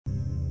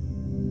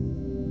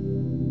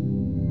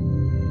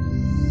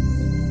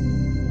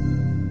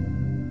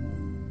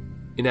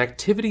In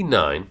Activity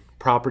 9,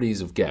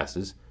 Properties of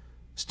Gases,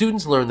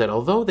 students learn that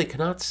although they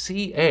cannot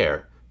see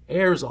air,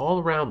 air is all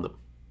around them.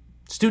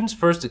 Students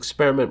first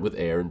experiment with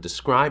air and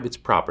describe its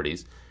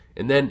properties,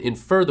 and then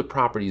infer the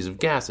properties of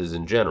gases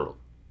in general.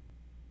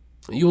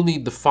 You'll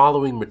need the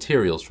following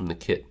materials from the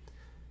kit.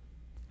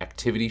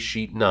 Activity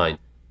Sheet 9,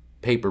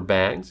 paper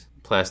bags,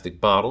 plastic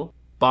bottle,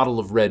 bottle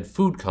of red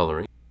food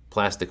coloring,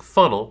 plastic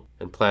funnel,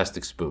 and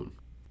plastic spoon.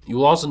 You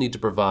will also need to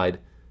provide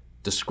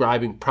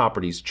describing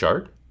properties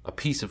chart, a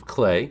piece of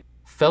clay,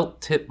 felt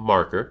tip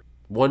marker,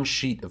 one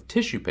sheet of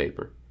tissue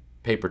paper,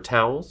 paper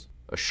towels,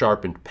 a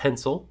sharpened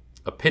pencil,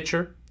 a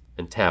pitcher,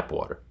 and tap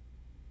water.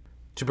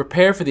 To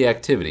prepare for the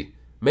activity,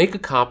 make a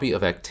copy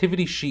of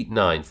Activity Sheet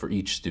 9 for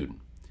each student.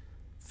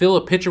 Fill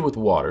a pitcher with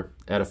water,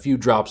 add a few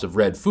drops of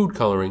red food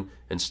coloring,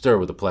 and stir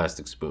with a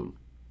plastic spoon.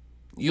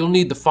 You'll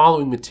need the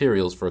following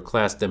materials for a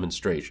class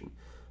demonstration: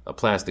 a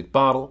plastic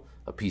bottle,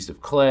 a piece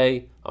of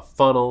clay, a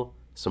funnel,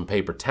 some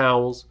paper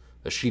towels,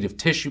 a sheet of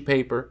tissue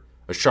paper,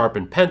 a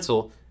sharpened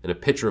pencil, and a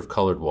pitcher of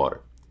colored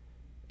water.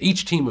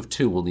 Each team of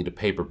 2 will need a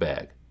paper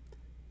bag.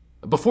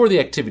 Before the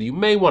activity, you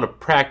may want to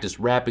practice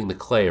wrapping the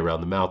clay around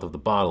the mouth of the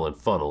bottle and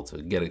funnel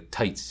to get a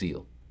tight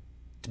seal.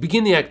 To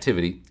begin the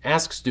activity,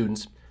 ask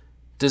students,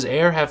 does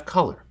air have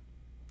color?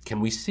 Can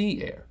we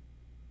see air?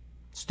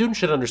 Students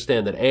should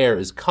understand that air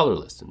is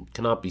colorless and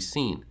cannot be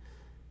seen.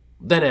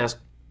 Then ask,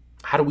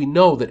 how do we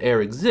know that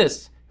air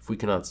exists if we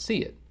cannot see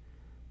it?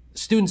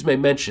 Students may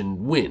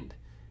mention wind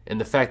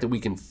and the fact that we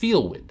can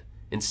feel wind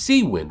and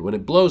see wind when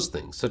it blows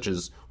things, such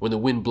as when the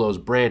wind blows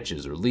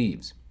branches or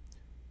leaves.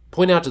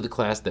 Point out to the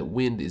class that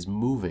wind is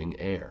moving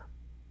air.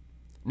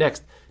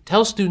 Next,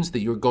 tell students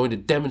that you're going to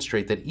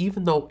demonstrate that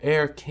even though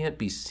air can't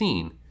be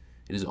seen,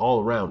 it is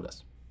all around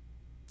us.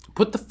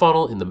 Put the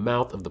funnel in the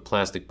mouth of the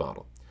plastic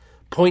bottle.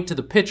 Point to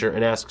the pitcher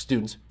and ask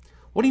students,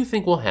 what do you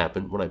think will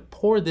happen when I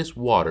pour this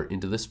water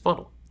into this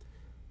funnel?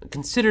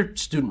 Consider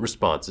student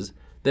responses,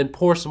 then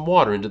pour some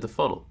water into the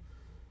funnel.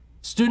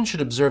 Students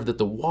should observe that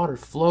the water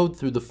flowed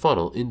through the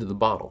funnel into the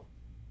bottle.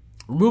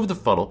 Remove the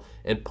funnel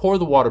and pour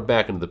the water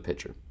back into the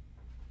pitcher.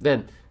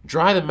 Then,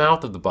 dry the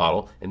mouth of the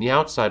bottle and the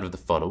outside of the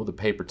funnel with a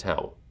paper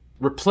towel.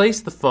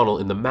 Replace the funnel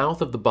in the mouth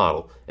of the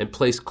bottle and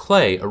place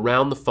clay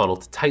around the funnel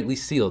to tightly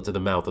seal it to the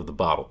mouth of the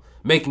bottle,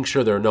 making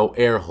sure there are no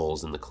air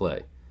holes in the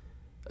clay.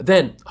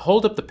 Then,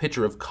 hold up the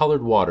pitcher of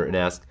colored water and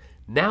ask,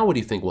 now what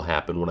do you think will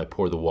happen when I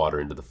pour the water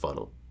into the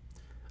funnel?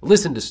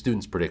 Listen to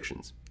students'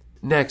 predictions.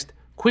 Next,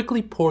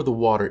 quickly pour the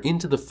water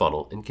into the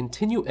funnel and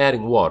continue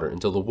adding water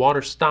until the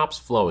water stops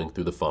flowing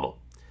through the funnel.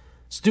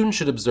 Students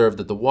should observe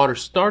that the water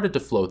started to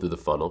flow through the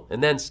funnel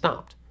and then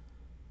stopped.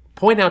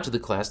 Point out to the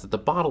class that the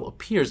bottle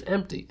appears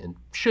empty and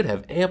should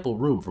have ample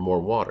room for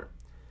more water.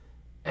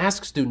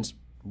 Ask students,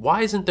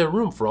 why isn't there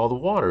room for all the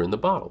water in the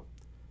bottle?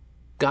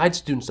 Guide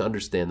students to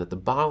understand that the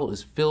bottle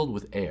is filled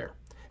with air,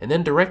 and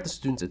then direct the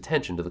students'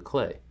 attention to the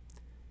clay.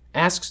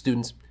 Ask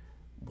students,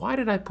 why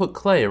did I put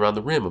clay around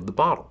the rim of the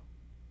bottle?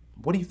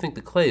 What do you think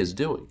the clay is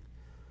doing?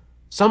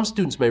 Some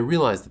students may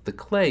realize that the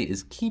clay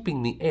is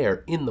keeping the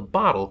air in the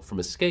bottle from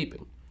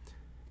escaping.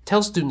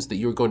 Tell students that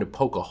you're going to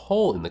poke a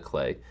hole in the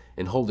clay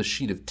and hold a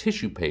sheet of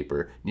tissue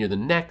paper near the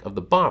neck of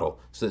the bottle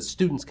so that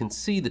students can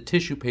see the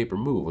tissue paper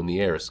move when the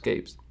air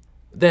escapes.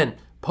 Then,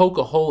 poke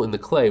a hole in the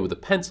clay with a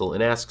pencil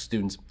and ask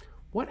students,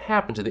 what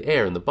happened to the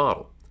air in the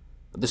bottle?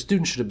 The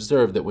students should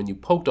observe that when you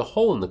poked a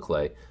hole in the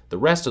clay, the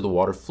rest of the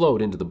water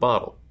flowed into the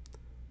bottle.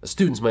 The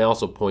students may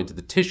also point to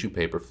the tissue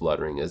paper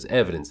fluttering as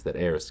evidence that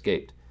air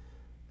escaped.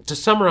 To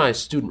summarize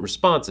student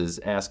responses,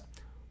 ask,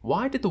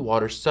 why did the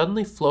water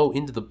suddenly flow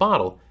into the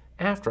bottle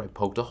after I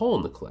poked a hole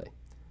in the clay?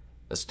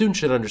 A student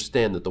should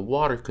understand that the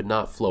water could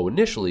not flow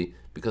initially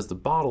because the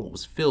bottle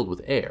was filled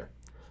with air.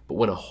 But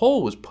when a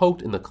hole was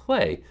poked in the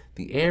clay,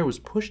 the air was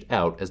pushed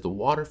out as the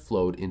water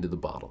flowed into the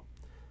bottle.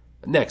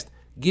 Next,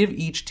 give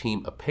each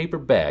team a paper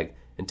bag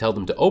and tell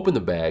them to open the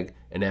bag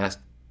and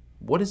ask,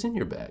 what is in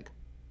your bag?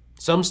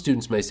 Some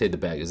students may say the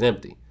bag is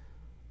empty.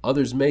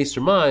 Others may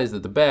surmise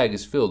that the bag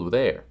is filled with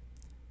air.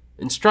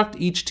 Instruct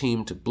each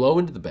team to blow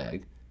into the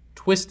bag,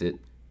 twist it,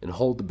 and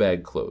hold the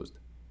bag closed.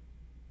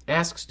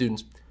 Ask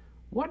students,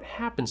 what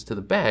happens to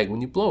the bag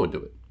when you blow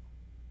into it?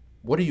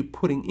 What are you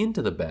putting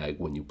into the bag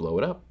when you blow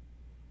it up?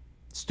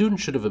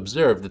 Students should have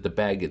observed that the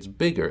bag gets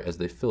bigger as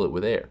they fill it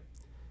with air.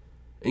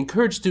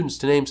 Encourage students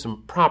to name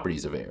some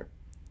properties of air.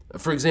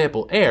 For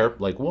example, air,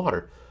 like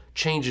water,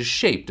 changes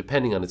shape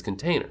depending on its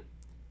container.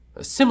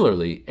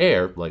 Similarly,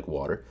 air, like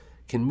water,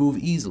 can move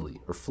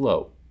easily or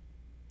flow.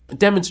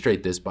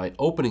 Demonstrate this by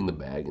opening the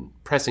bag and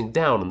pressing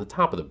down on the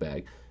top of the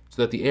bag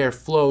so that the air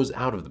flows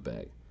out of the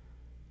bag.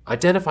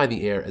 Identify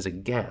the air as a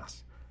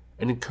gas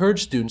and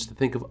encourage students to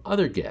think of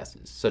other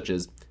gases, such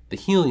as the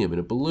helium in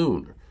a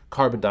balloon or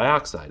carbon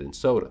dioxide in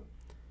soda.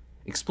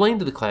 Explain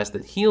to the class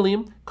that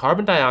helium,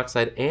 carbon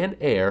dioxide, and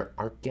air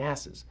are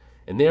gases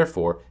and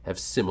therefore have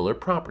similar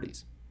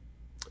properties.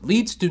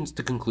 Lead students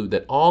to conclude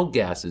that all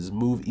gases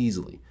move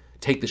easily,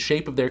 take the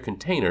shape of their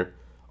container,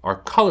 are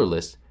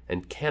colorless,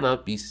 and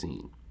cannot be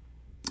seen.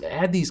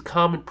 Add these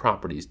common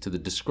properties to the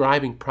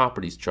describing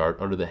properties chart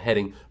under the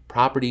heading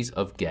Properties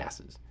of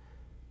Gases.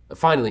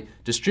 Finally,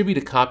 distribute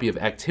a copy of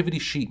Activity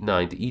Sheet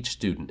 9 to each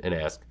student and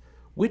ask,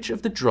 which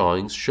of the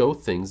drawings show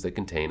things that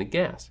contain a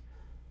gas?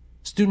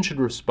 Students should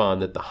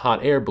respond that the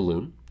hot air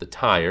balloon, the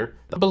tire,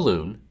 the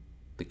balloon,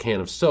 the can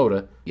of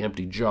soda, the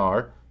empty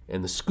jar,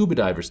 and the scuba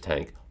diver's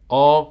tank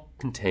all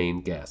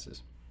contain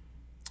gases.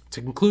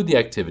 To conclude the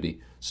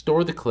activity,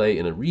 store the clay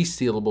in a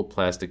resealable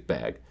plastic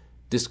bag,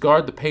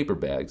 discard the paper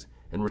bags,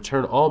 and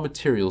return all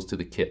materials to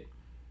the kit.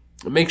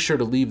 Make sure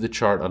to leave the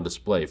chart on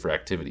display for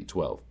Activity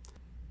 12.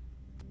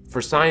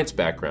 For science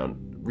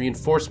background,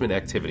 reinforcement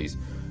activities,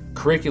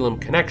 curriculum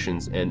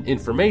connections, and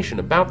information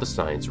about the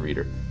science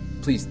reader,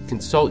 please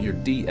consult your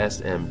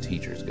DSM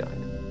Teacher's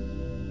Guide.